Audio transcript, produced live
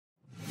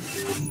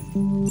We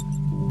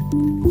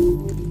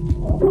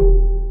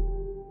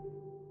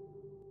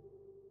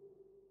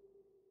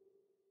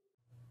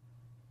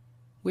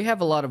have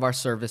a lot of our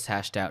service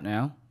hashed out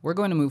now. We're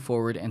going to move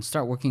forward and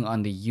start working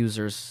on the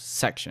users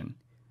section.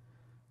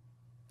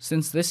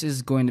 Since this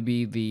is going to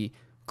be the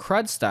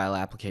CRUD style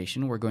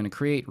application, we're going to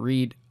create,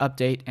 read,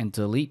 update, and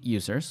delete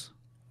users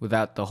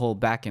without the whole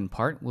backend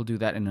part. We'll do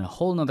that in a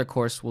whole nother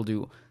course. We'll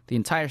do the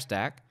entire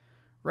stack.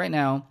 Right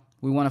now,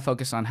 we want to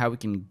focus on how we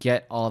can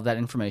get all of that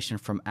information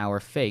from our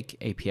fake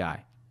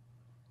API.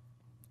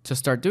 To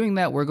start doing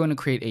that, we're going to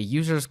create a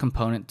users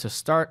component to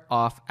start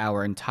off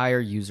our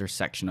entire user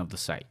section of the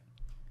site.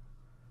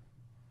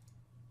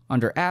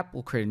 Under app,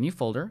 we'll create a new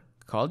folder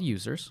called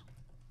users.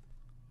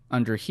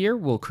 Under here,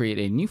 we'll create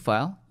a new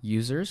file,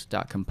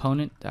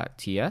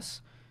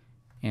 users.component.ts,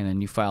 and a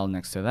new file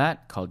next to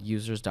that called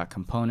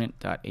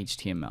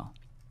users.component.html.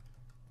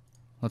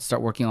 Let's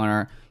start working on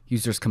our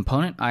users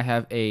component. I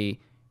have a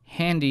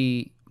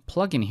handy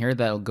plugin here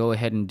that'll go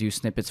ahead and do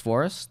snippets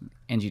for us,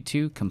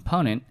 ng2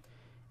 component,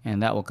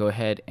 and that will go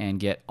ahead and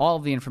get all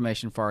of the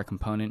information for our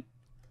component.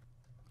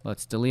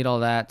 Let's delete all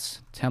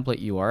that.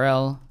 Template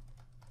URL,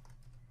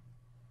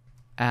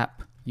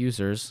 app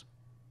users,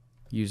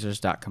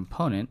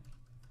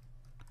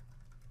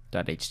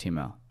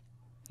 users.component.html.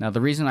 Now the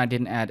reason I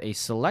didn't add a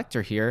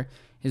selector here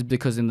is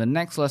because in the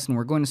next lesson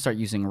we're going to start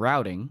using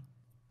routing.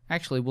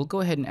 Actually, we'll go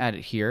ahead and add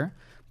it here,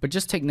 but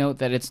just take note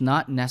that it's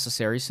not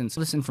necessary since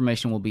this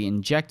information will be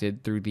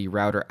injected through the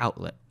router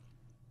outlet.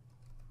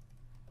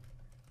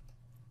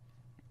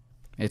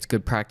 It's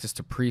good practice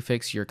to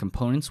prefix your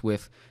components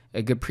with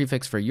a good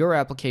prefix for your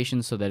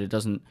application so that it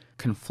doesn't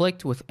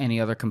conflict with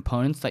any other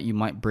components that you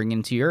might bring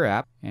into your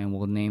app. And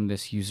we'll name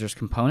this users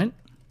component.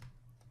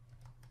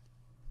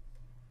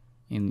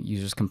 In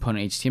users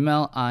component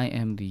HTML, I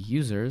am the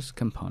users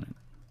component.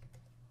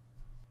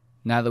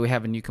 Now that we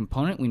have a new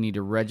component, we need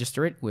to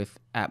register it with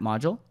app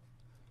module.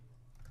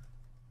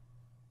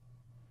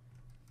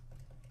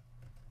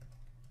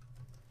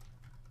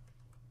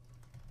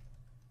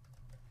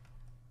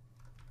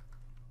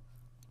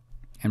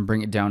 And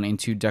bring it down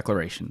into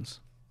declarations.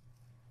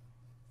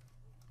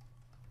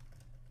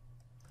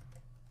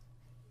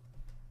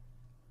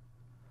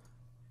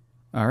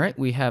 All right,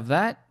 we have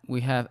that.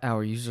 We have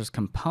our users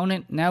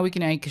component. Now we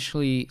can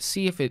actually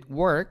see if it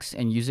works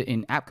and use it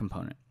in app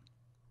component.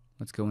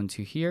 Let's go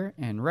into here,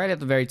 and right at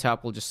the very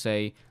top, we'll just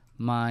say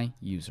my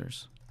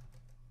users.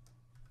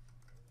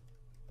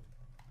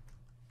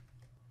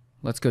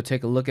 Let's go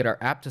take a look at our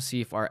app to see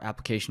if our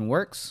application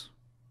works.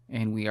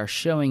 And we are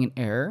showing an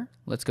error.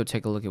 Let's go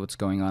take a look at what's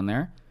going on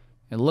there.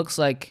 It looks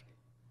like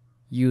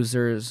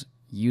user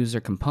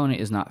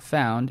component is not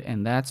found,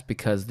 and that's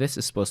because this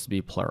is supposed to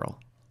be plural.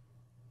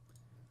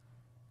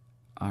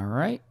 All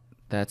right,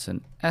 that's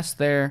an S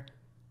there.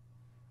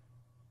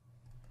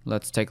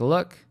 Let's take a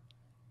look.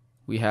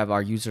 We have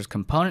our users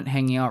component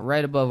hanging out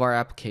right above our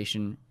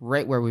application,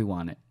 right where we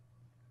want it.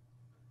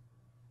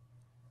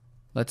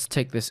 Let's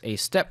take this a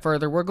step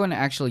further. We're going to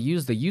actually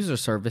use the user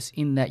service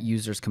in that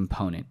users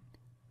component.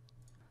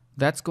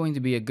 That's going to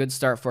be a good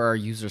start for our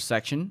user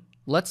section.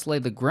 Let's lay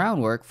the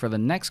groundwork for the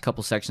next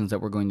couple sections that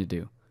we're going to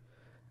do.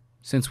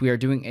 Since we are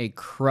doing a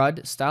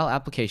CRUD style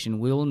application,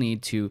 we will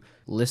need to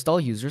list all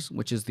users,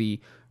 which is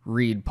the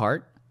read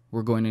part.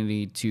 We're going to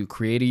need to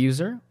create a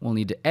user, we'll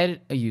need to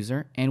edit a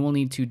user, and we'll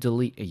need to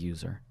delete a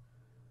user.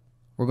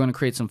 We're going to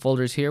create some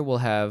folders here. We'll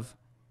have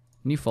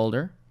new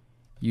folder,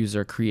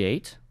 user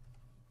create,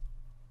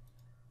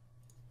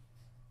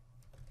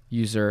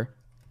 user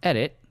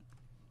edit.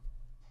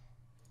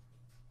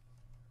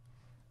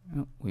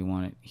 Oh, we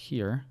want it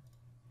here,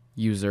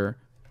 user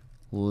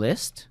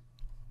list,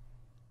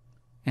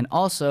 and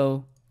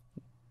also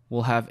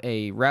we'll have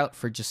a route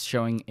for just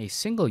showing a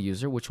single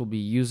user, which will be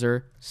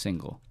user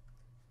single.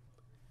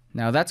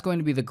 Now that's going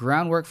to be the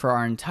groundwork for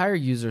our entire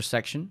user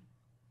section.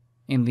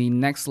 In the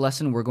next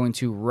lesson, we're going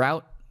to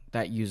route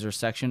that user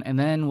section, and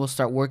then we'll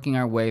start working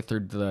our way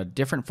through the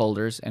different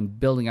folders and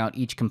building out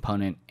each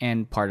component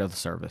and part of the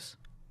service.